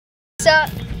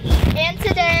And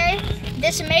today,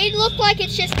 this may look like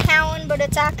it's just Callan, but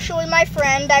it's actually my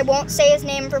friend. I won't say his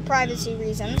name for privacy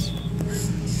reasons.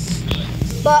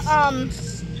 But,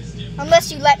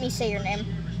 unless you let me say your name.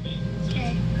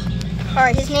 Okay.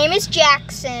 Alright, his name is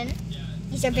Jackson.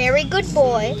 He's a very good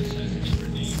boy.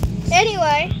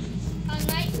 Anyway.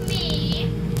 Unlike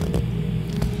me.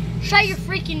 Shut your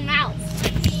freaking mouth.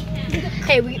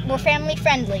 Hey, we're family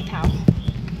friendly, pal.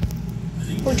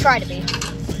 We try to be.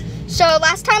 So,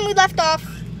 last time we left off,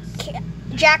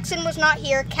 Jackson was not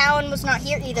here. Callan was not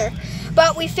here either.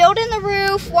 But we filled in the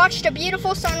roof, watched a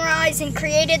beautiful sunrise, and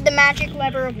created the magic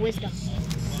lever of wisdom.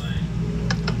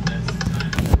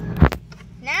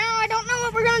 Now, I don't know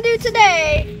what we're going to do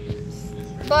today,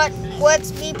 but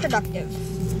let's be productive.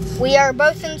 We are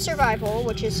both in survival,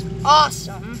 which is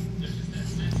awesome.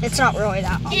 It's not really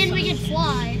that awesome. And we can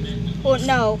fly. Well,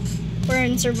 no, we're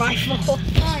in survival. Oh,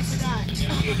 I forgot.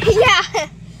 Yeah.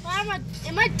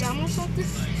 Am I dumb or something?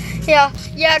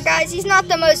 Yeah, guys, he's not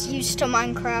the most used to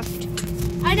Minecraft.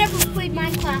 I never played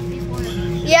Minecraft before.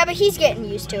 Yeah, but he's getting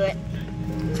used to it.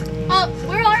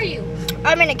 Where are you?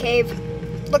 I'm in a cave,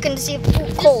 looking to see if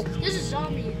coal. This is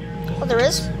zombie. Oh, there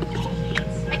is?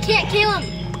 I can't kill him.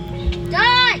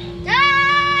 Die!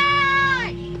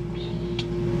 Die!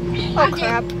 Oh,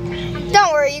 crap.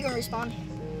 Don't worry, you can respawn.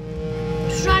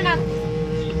 Just try not.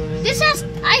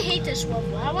 I hate this level.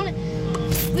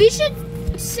 We should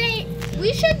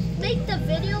make the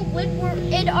video when we're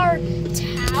in our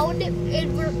town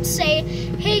and we're say,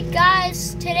 hey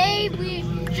guys, today we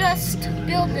just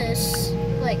built this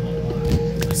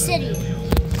city.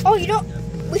 Oh,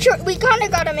 we kind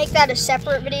of got to make that a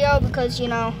separate video because,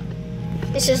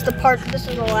 this is the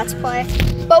Let's Play.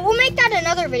 But we'll make that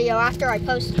another video after I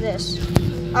post this.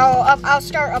 I'll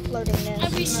start uploading this. I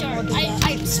restart.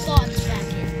 I spawned back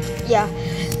in. Yeah.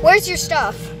 Where's your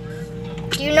stuff?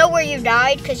 Do you know where you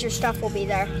died? Because your stuff will be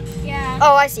there. Yeah.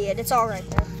 Oh, I see it. It's all right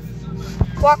there.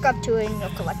 Walk up to it and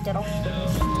you'll collect it all.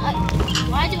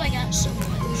 Why do I got so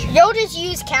much? You'll just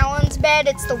use Callan's bed.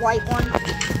 It's the white one.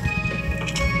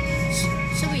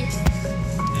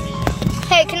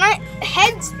 Hey,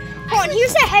 hold on,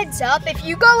 here's a heads up. If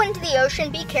you go into the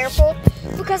ocean, be careful.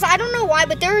 Because I don't know why,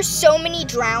 but there are so many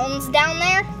drowns down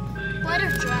there. What are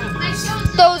drowns?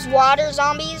 Those water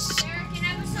zombies. In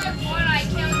episode 1, I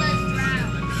killed those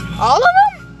drowns. All of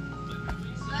them?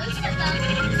 Most of them.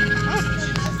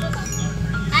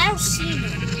 I don't see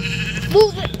them.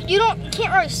 Well, you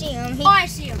can't really see them. Oh, I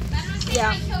see them. I don't think Yeah.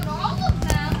 I killed all of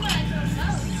them, but I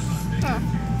killed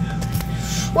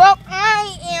most. Well,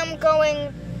 I am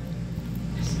going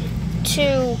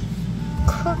to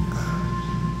cook.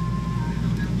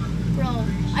 Bro,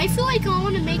 I feel like I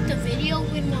want to make the video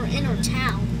when we're in our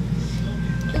town.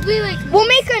 It'll be We'll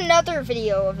make another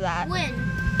video of that. When?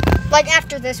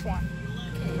 After this one.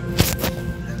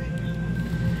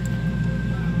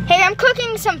 Hey, I'm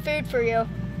cooking some food for you.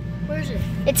 Where is it?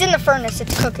 It's in the furnace.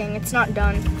 It's cooking. It's not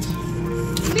done.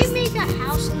 Can we make a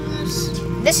house in this?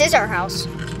 This is our house.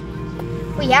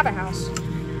 We have a house.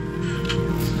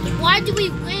 Why do we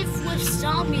live with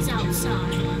zombies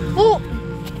outside? Well,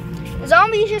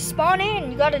 zombies just spawn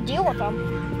in. You gotta deal with them.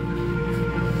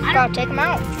 You gotta take them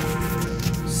out.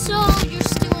 So, you're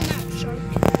still in that shark?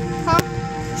 Huh?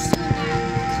 You're still in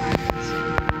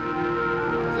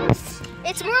that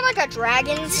It's more like a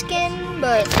dragon skin,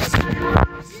 but...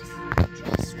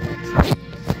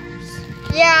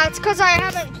 Yeah, it's because I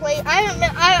haven't played...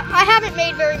 I haven't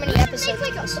made very many episodes.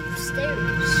 Make upstairs.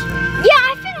 Yeah,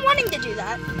 I've been wanting to do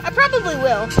that. I probably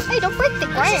will. Hey, don't break the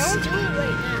Let's just ground. do it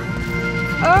right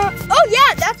now. Oh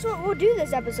yeah, that's what we'll do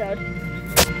this episode.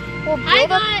 We'll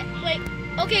build up.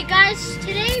 Okay guys,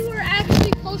 today we're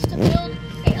actually supposed to build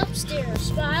a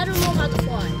upstairs, but I don't know how to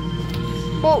fly.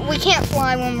 Well, we can't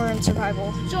fly when we're in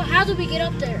survival. So how do we get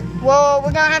up there? Well,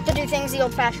 we're gonna have to do things the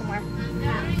old-fashioned way.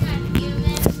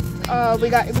 We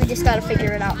just gotta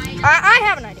figure it out. I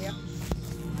have an idea.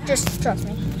 Just trust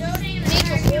me.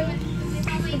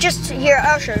 Just here,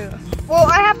 I'll show you. Well,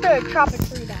 I have to chop a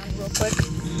tree down real quick.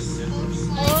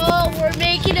 Oh, we're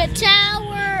making a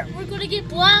tower. We're gonna get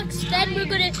blocks, then we're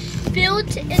gonna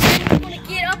build, and then we're gonna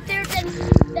get up there, then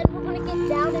we're gonna get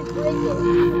down and break it.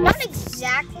 Not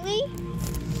exactly.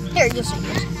 Here, you'll see.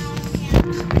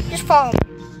 Just follow me.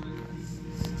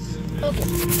 Okay.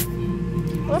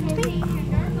 Let's think.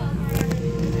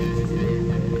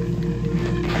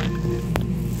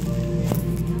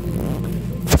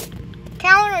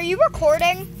 Callan, are you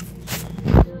recording?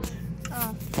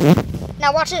 Oh.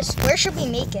 Now watch this. Where should we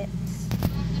make it?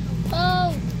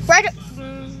 Oh, Right.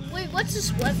 wait, what's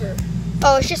this lever?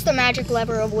 Oh, it's just the magic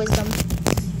lever of wisdom.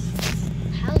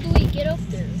 How do we get up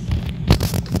there?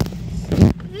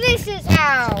 This is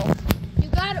how. You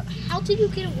got. How did you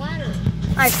get a ladder?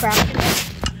 I crafted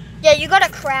it. Yeah, you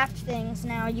gotta craft things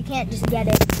now. You can't just get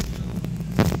it.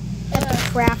 You have to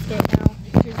craft it now,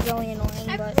 which is really annoying.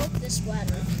 I But broke this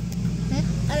ladder.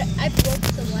 I broke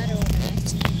the ladder on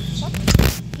that.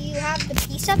 do you have the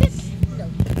piece of it? No.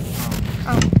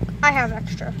 Oh, I have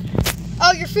extra.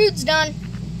 Oh, your food's done.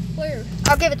 Where?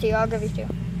 I'll give it to you. I'll give it to you.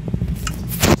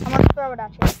 I'm gonna throw it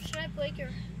at you. Should I break your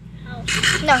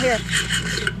house? No, here.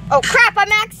 Oh crap! I'm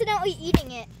accidentally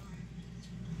eating it.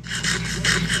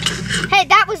 Hey,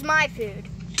 that was my food.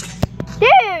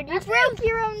 Dude, you broke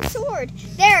your own sword.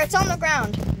 There, it's on the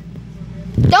ground.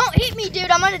 Don't hit me,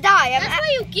 dude. I'm gonna die. That's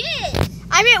what you get.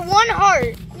 I'm at 1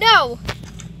 heart. No.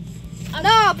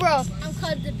 No, bro. I'm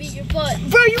coming to beat your butt.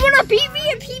 Bro, you wanna beat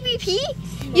me in PvP?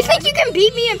 You think you can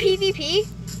beat me in PvP?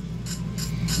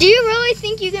 Do you really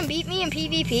think you can beat me in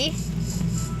PvP?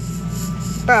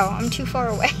 Bro, I'm too far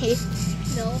away.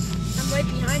 No, I'm right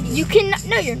behind you. You can.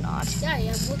 No, you're not. Yeah,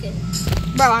 yeah, look at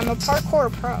it. Bro, I'm a parkour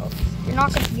pro. You're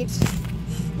not gonna get.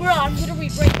 Bro, I'm literally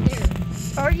right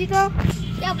there. Are you though?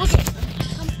 Yeah, look at it.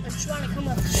 I'm trying to come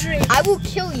up the tree. I will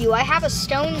kill you. I have a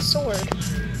stone sword.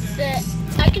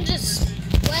 I can just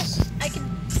bless.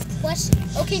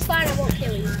 Okay, fine, I won't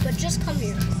kill you, but just come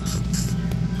here.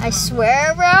 I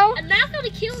swear, bro. I'm not gonna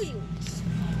kill you.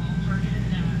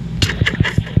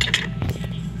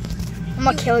 I'm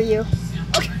gonna kill you.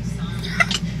 Okay.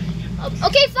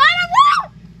 Okay, fine, I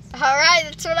won't. All right,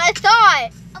 that's what I thought.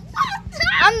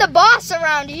 I'm the boss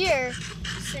around here.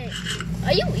 Say,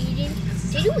 are you eating?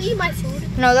 Did you eat my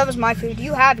food? No, that was my food.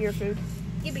 You have your food.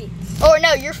 Give me. Oh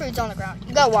no, your food's on the ground.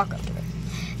 You gotta walk up to it.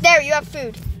 There, you have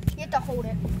food. You have to hold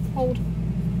it. Hold.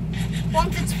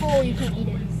 Once it's full, you can eat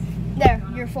it. There,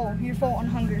 you're full. You're full on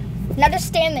hunger. Now just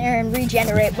stand there and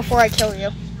regenerate before I kill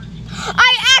you.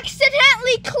 I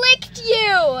accidentally clicked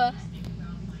you!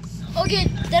 Okay,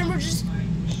 then we're just.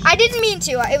 I didn't mean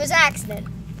to. It was an accident.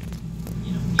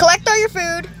 Collect all your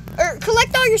food. Or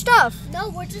collect all your stuff. No,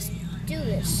 we're just do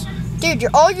this. Dude,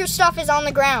 all your stuff is on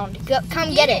the ground.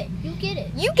 Come get it. You get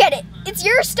it. You get it. It's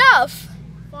your stuff.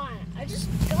 Fine. I just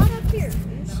got up here.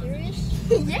 Are you serious?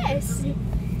 Yes.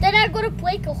 Then I'm gonna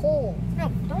break a hole. No,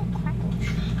 don't crouch.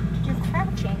 You're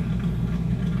crouching.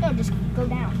 No, just go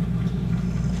down.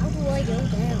 How do I go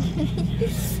down?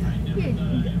 Here.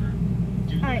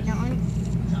 All right, now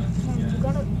you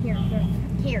gotta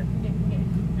here.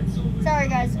 Sorry,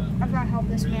 guys. I've got to help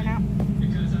this man out.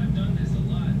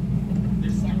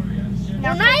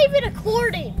 We're not even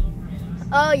recording.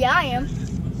 Oh yeah, I am.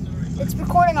 It's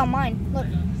recording on mine. Look.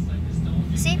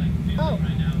 See? Oh.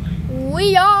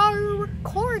 We are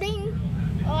recording.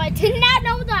 Oh, I did not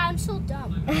know that. I'm so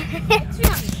dumb.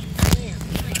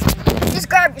 Just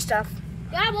grab your stuff.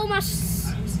 Grab all my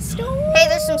stuff. Hey,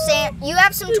 there's some sand. You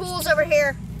have some tools over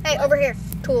here. Hey, over here.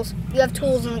 Tools. You have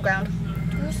tools on the ground.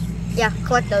 Tools? Yeah,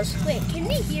 collect those. Wait, can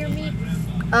they hear me?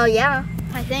 Oh, yeah,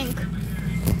 I think.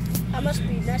 I must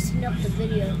be messing up the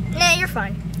video. Nah, you're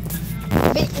fine.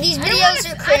 These videos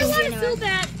are I cringy. don't want to feel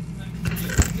bad.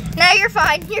 Nah, you're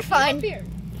fine. You're fine. Get up here.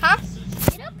 Huh?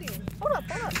 Get up here. Hold up.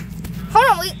 Hold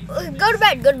on, we go to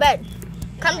bed. Go to bed.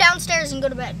 Come downstairs and go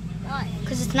to bed. Why?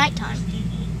 Because it's nighttime.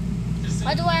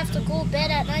 Why do I have to go to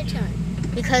bed at nighttime?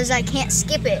 Because I can't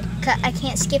skip it. I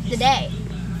can't skip the day.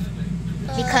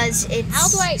 Because it's how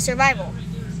do I survival.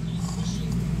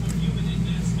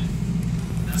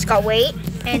 Just gotta wait,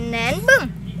 and then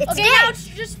boom, it's okay, day. now let's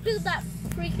just build that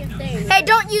freaking thing. Hey,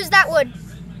 don't use that wood.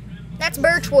 That's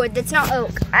birch wood. That's not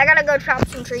oak. I gotta go chop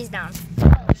some trees down.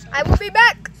 I will be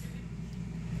back.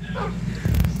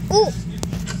 Ooh.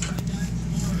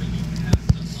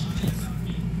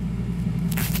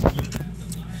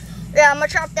 Yeah, I'm gonna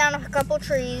chop down a couple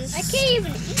trees. I can't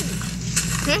even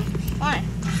eat. Why?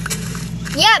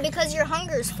 Yeah, because your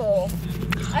hunger's full.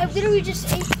 I literally just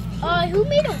ate. Who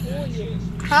made a hole here?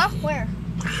 Huh? Where?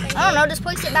 I don't know. Just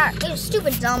place it back. You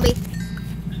stupid zombie.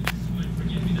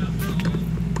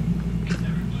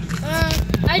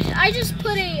 I just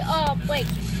put a like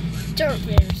dirt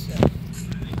there, so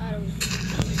I don't know.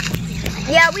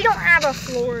 Yeah, we don't have a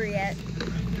floor yet.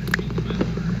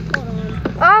 Hold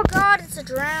on. Oh God, it's a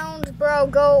drowned, bro.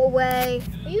 Go away.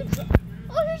 Are you?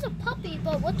 Oh, there's a puppy,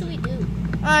 but what do we do?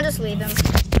 Just leave him.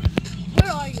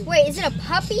 Where are you? Wait, is it a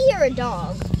puppy or a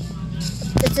dog?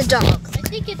 It's a dog. I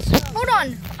think it's. Hold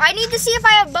on. I need to see if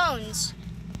I have bones.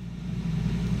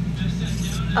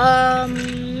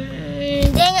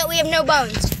 Dang it, we have no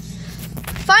bones.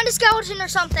 Find a skeleton or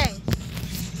something.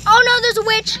 Oh no, there's a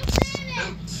witch.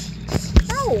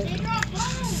 No.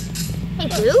 Hey,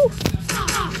 Blue.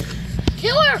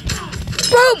 Kill her!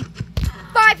 Boom!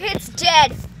 5 hits,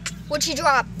 dead. What'd she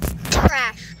drop?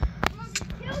 Trash.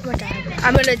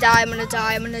 I'm gonna die. I'm gonna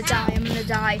die. I'm gonna die. I'm gonna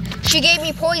die. She gave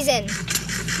me poison.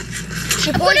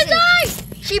 She poisoned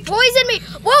me. She poisoned me.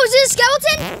 Whoa, is it a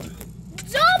skeleton?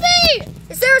 Zombie!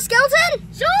 Is there a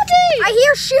skeleton? Zombie! I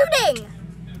hear shooting.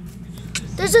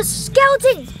 There's a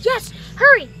skeleton. Yes,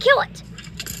 hurry, kill it.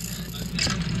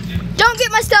 Don't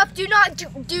get my stuff. Do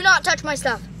not touch my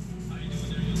stuff.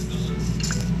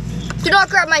 Do not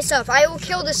grab my stuff. I will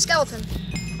kill this skeleton.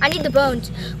 I need the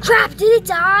bones. Crap, did it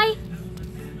die?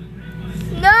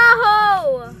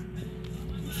 No!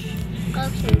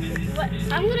 Okay,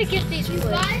 I'm gonna get these wood.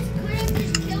 Guys, couldn't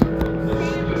just kill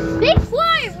them. Be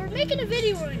quiet! We're making a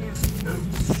video right now.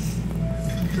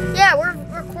 Yeah, we're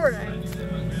recording.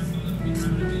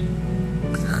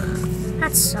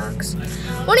 That sucks.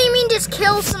 What do you mean just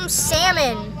kill some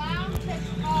salmon?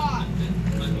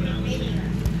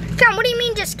 Come, what do you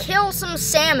mean just kill some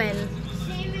salmon?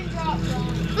 Salmon drop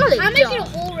bones. No, they I'm making a don't.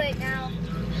 hole right now.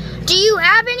 Do you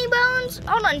have any bones?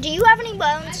 Hold on, do you have any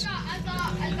bones? I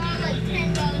got like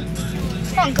 10 bones to kill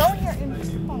them. Come on, go in here and I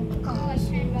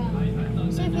got like 10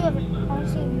 bones. see if you have any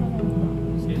bones.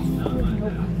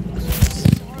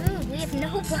 Dude, we have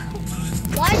no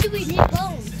bones. Why do we need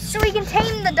bones? So we can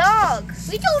tame the dog.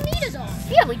 We don't need a dog.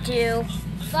 Yeah, we do.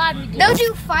 God, we do. They'll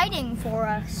do fighting for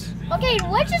us. Okay,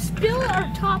 let's just build our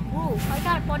top roof. I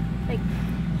got one thing.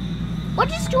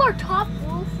 Let's just do our top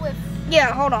roof with.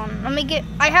 Yeah, hold on. Let me get.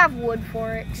 I have wood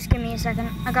for it. Just give me a second.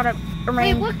 I gotta Wait,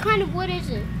 arrange. what kind of wood is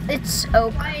it? It's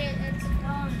oak.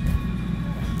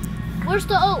 Where's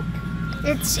the oak?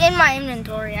 It's in my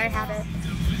inventory. I have it.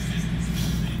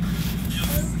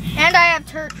 And I have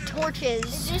torches.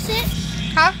 Is this it?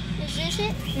 Huh? Is this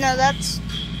it? No, that's.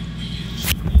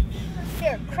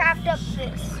 Here, craft up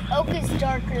this. Oak is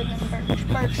darker than birch.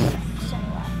 Birch sucks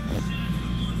anyway.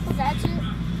 That's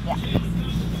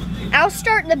it? I'll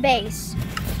start the base.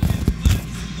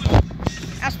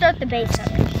 I'll start the base of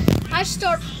it.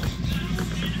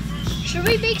 Should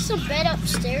we make some bed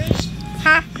upstairs?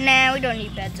 Huh? Nah, we don't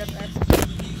need beds up there.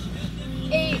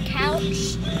 A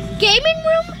couch? Gaming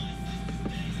room?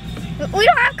 We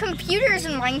don't have computers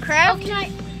in Minecraft.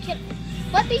 Oh,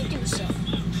 let me do so.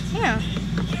 Yeah.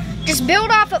 Just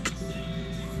build off of.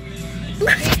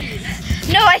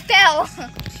 No, I fell.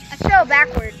 I fell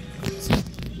backward.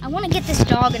 I want to get this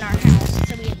dog in our house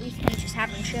so we at least can just have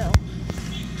him chill.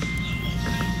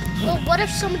 Well, what if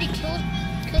somebody kills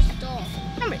the dog?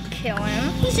 I'm gonna kill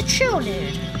him. He's a chill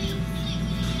dude.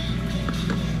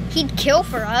 He'd kill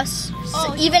for us.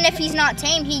 Oh, Even if he's not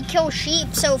tamed, he'd kill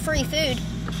sheep, so free food.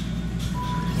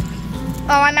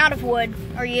 Oh, I'm out of wood.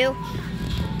 Are you?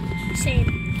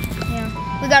 Same.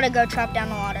 Yeah. We gotta go chop down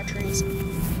a lot of trees.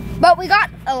 But we got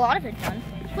a lot of it done.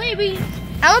 Wait,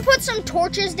 I'm gonna put some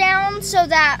torches down so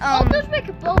that let's make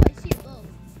a bow. I see a bow.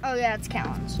 oh yeah, it's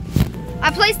Callan's.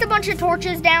 I placed a bunch of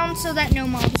torches down so that no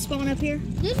mobs spawn up here.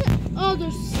 There's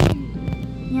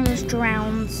some. Yeah, there's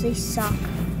drowns. They suck.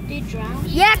 They drown?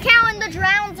 Yeah, Callan, the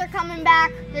drowns are coming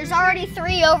back. There's already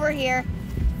 3 over here.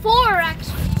 4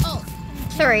 actually. Oh.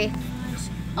 3.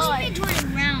 Oh,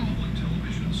 Joining round.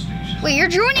 Wait, you're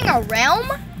joining a realm?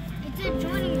 It's a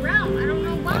joining round. I don't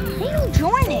know why. Who are you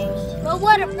joining? well,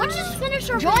 let's just finish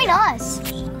our Join video. us.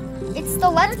 It's the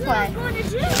Let's That's what I'm Play. going to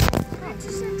do. It's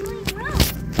just a joining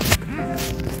round.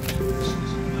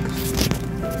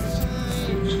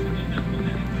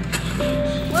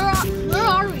 Where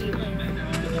are we?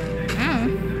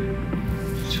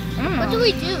 What do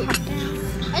we do?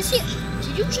 I see.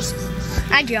 Did you just?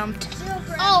 I jumped.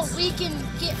 Oh, we can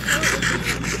get.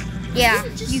 Yeah,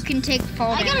 you can take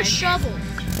fall I got a damage. shovel.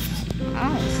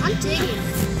 Oh. I'm digging.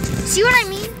 See what I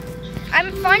mean?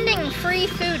 I'm finding free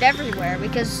food everywhere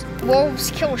because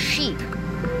wolves kill sheep.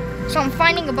 So I'm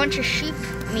finding a bunch of sheep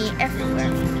meat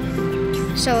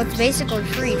everywhere. So it's basically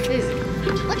free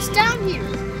food. What's down here?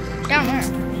 Down there.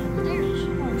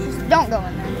 Don't go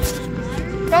in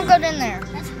there. Don't go in there.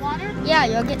 That's water. Yeah,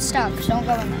 you'll get stuck. Don't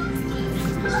go in there.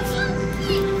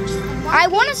 I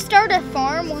want to start a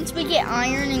farm once we get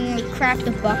iron and we craft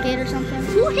a bucket or something.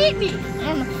 Who hit me?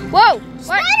 I don't know. Whoa!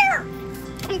 Spider!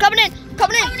 I'm coming in.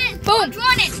 Coming in. Boom!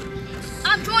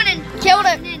 I'm joining. Killed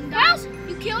him. Guys,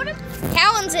 you killed him?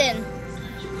 Callan's in.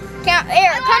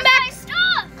 Here, come back.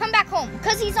 Stop. Come back home,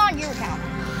 because he's on your account.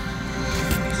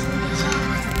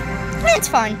 It's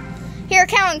fine. Here,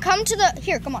 Callan, come to the...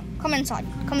 Here, come on. Come inside.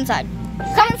 Come inside.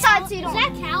 Come inside so you don't... Is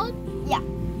that Callan? Yeah.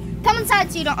 Come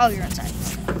inside so you don't... Oh, you're inside.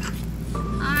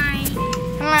 Hi.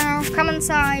 Hello. Come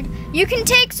inside. You can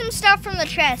take some stuff from the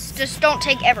chest. Just don't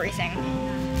take everything.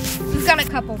 We've got a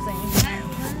couple things.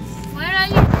 Where are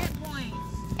your hit points?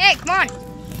 Hey, come on.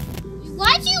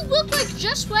 Why do you look like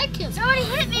just like him? Somebody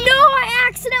hit me. No, I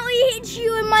accidentally hit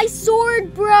you and my sword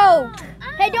sword broke.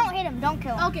 Hey, don't hit him. Don't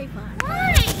kill him. Okay, fine.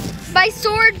 Why? My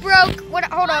sword broke. What?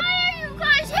 Hold up. Why are you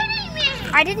guys hitting me?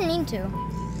 I didn't mean to.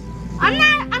 I'm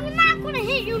not gonna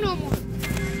hit you no more.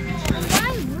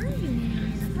 Why were you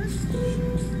in the first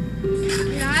place?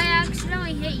 Did I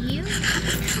accidentally hit you?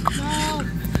 No,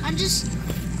 I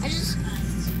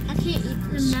can't eat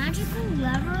The magical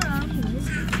lever of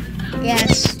wisdom.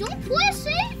 Yes. Don't press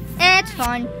it. It's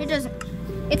fine. It doesn't.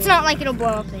 It's not like it'll blow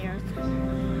up the earth.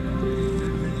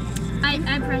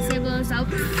 I press it, blows up.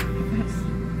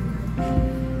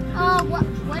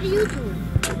 What are you doing?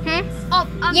 Hmm? Oh,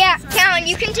 I'm Yeah, so sorry. Callan,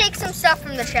 you can take some stuff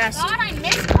from the chest. God, I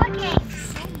miss cooking.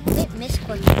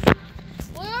 Misclicking.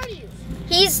 Where are you?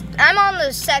 I'm on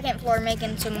the second floor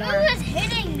making some Who more. is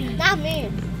hitting me? Not me.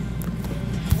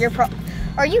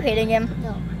 Are you hitting him?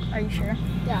 No. Are you sure?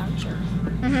 Yeah, I'm sure.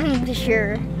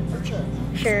 Sure. I'm sure.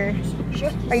 Sure.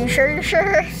 Sure. Are you sure you're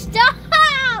sure? Stop!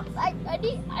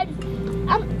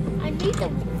 I need the.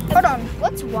 Hold on.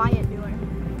 What's Wyatt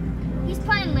doing? He's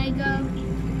playing Lego.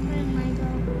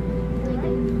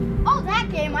 Oh, that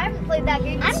game. I haven't played that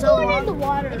game in I'm so going long. in the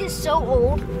water. It is so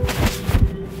old.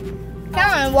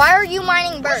 Callan, why are you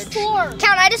mining birch? Four.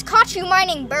 Callan, I just caught you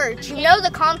mining birch. You know the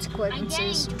I'm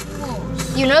consequences. getting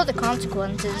tools. You know the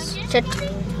consequences.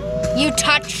 You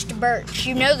touched birch.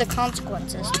 You know the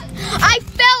consequences. I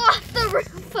fell off the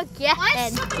roof again. Why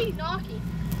is somebody knocking?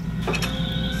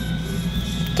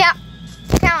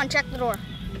 Callan, check the door.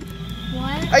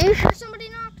 What? Are you sure somebody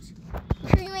knocked? You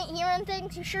sure you ain't hearing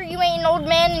things? You sure you ain't an old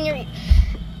man and your...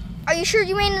 Are you sure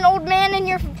you ain't an old man and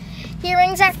your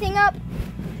hearing's acting up?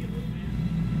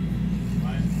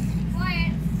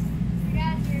 Quiet. Get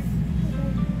out of here.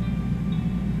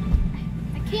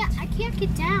 I can't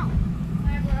get down.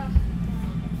 Bye, bro.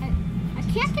 I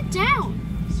can't get down.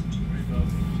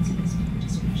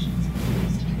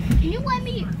 Can you let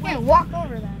me? Here, walk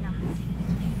over there now.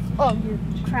 Oh, you're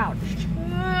crouched.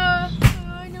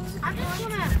 I'm just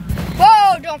gonna.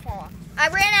 Whoa, don't fall off. I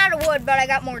ran out of wood, but I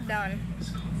got more done.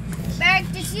 Barrick,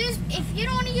 just use, if you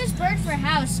don't want to use bird for a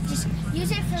house, just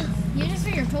use it for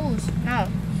your tools. No.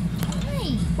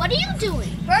 Hey, What are you doing?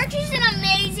 birch is an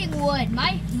amazing wood.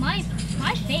 My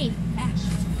fave.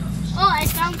 Oh, I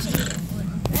found some wood.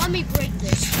 Let me break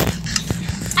this.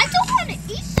 I don't want to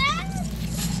eat that.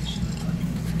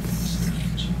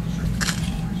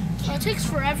 Oh, it takes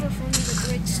forever for me to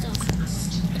break stuff.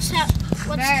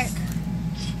 Barrick,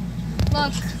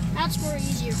 look. That's more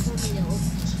easier for me to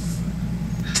open.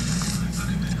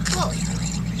 Whoa,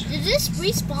 did this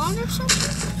respawn or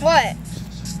something? What?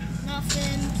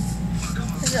 Nothing.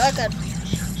 Is it like a...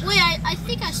 Wait, I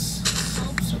think I saw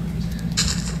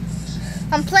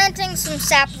something. I'm planting some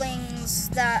saplings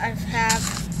that I have.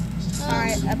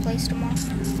 Alright, I placed them all.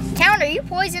 Callan, are you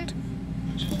poisoned?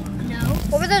 No.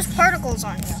 What were those particles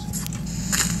on you?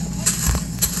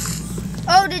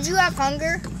 Oh, did you have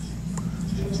hunger?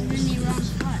 I'm in the wrong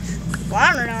spot. Well,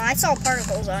 I don't know. I saw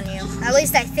particles on you. At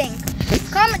least I think.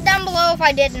 Comment down below if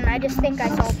I didn't. I just think I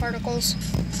saw particles.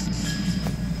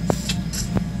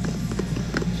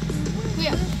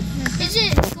 Yeah. Is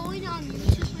it going on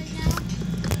YouTube right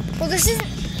now? Well, this isn't...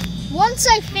 Once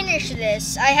I finish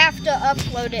this, I have to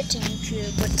upload it to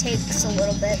YouTube, which takes a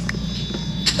little bit.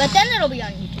 But then it'll be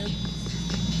on YouTube.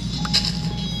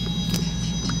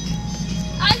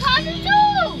 I found a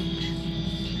dough.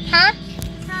 Huh? I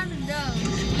found a dough.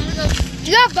 I'm gonna go Do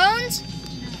you have bones?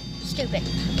 Stupid.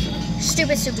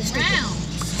 Stupid. drown.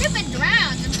 Stupid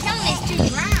drowns. I'm killing these two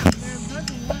drowns. They're both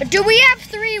in one. Do we have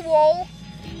 3 wool?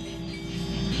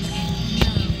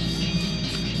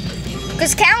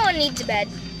 Because Callan needs a bed.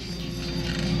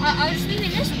 I was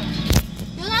leaving this one.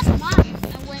 No, that's mine.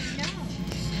 I went, no.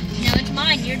 No, it's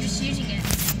mine. You're just using it.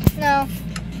 No.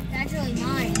 It's actually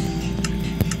mine.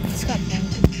 It's got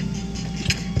bones.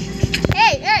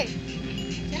 Hey!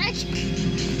 Can I?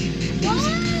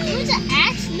 Where's the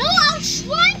axe? No, I was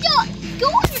trying to go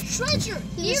on your treasure.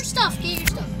 Get your stuff.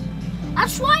 I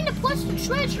was trying to push the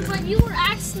treasure, but you were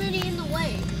accidentally in the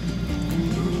way.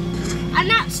 I'm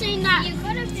not saying that. You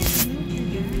could have just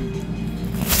moved it.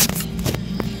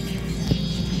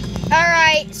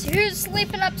 Alright, so who's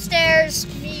sleeping upstairs?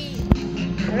 Me.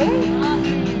 Really?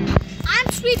 I'm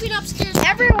sweeping upstairs.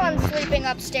 Everyone's sleeping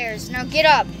upstairs. Now get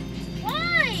up.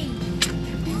 Why?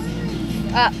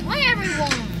 Up. Why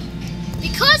everyone?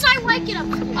 Because I like it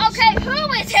upstairs. Okay,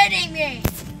 who is hitting me?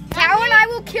 Callan, I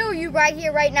will kill you right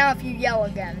here, right now if you yell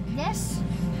again. This?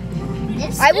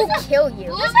 I will kill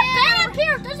you. There's a bed up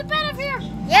here. There's a bed up here.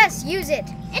 Yes, use it.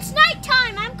 It's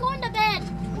nighttime. I'm going to bed.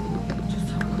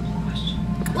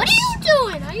 What are you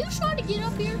doing? Are you trying to get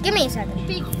up here? Give me a second.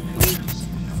 Big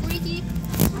freaky.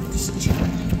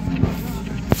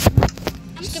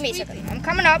 Give me a second. I'm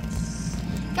coming up.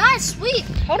 Guys, sleep.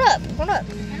 Hold up. I don't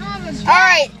have a bed. All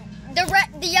right.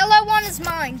 The yellow one is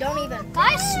mine. Don't even.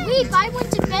 Guys, sleep. I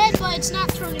went to bed, but it's not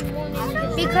turning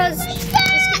morning. Because just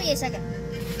give me a second.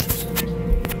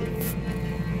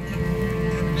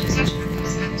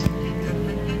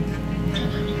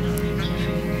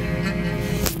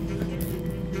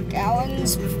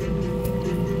 Gallons.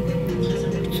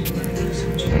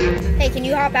 Hey, can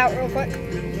you hop out real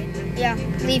quick? Yeah,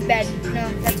 leave bed.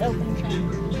 No, that's open.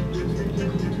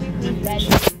 Leave bed.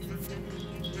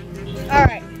 All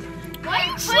right. Why are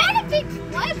you trying to pick?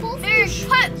 Why both There's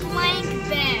put blank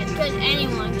bed, because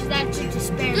anyone, because that's just a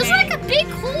spare There's bed. like a big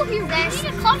hole here. That's, We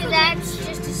need to cover that. that's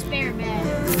just a spare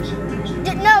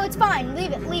bed. No, it's fine.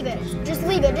 Leave it. Leave it. Just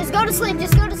leave it. Just go to sleep.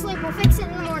 Just go to sleep. We'll fix it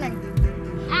in the morning.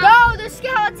 Ow. Go, the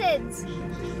skeletons.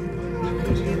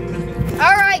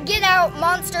 All right, get out.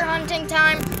 Monster hunting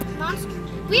time. Monster.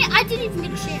 I didn't even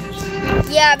get a chance.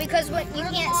 Yeah, because when you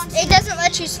can't, it doesn't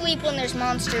let you sleep when there's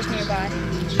monsters nearby.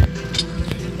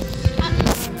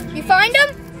 You find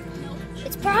them?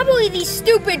 It's probably these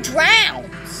stupid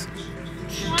drowns.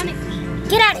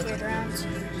 Get out of here, drowns.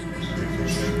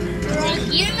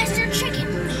 You, Mr.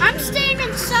 Chicken. I'm staying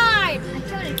inside. I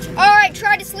killed a chicken. All right,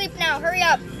 try to sleep now. Hurry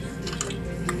up.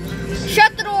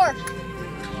 Shut the door.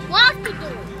 Lock the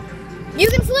door. You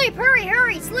can sleep. Hurry,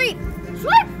 hurry, sleep.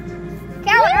 Sleep.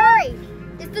 Calvin, hurry.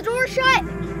 Is the door shut?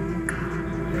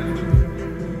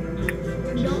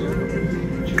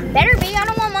 Better be. I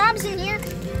don't want mobs in here.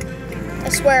 I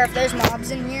swear if there's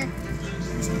mobs in here.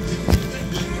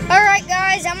 Alright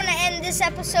guys, I'm gonna end this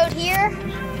episode here.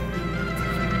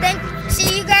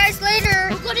 See you guys later.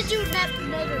 We're gonna do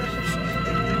another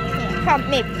episode. Yeah,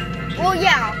 maybe. Well,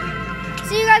 yeah.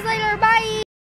 See you guys later. Bye.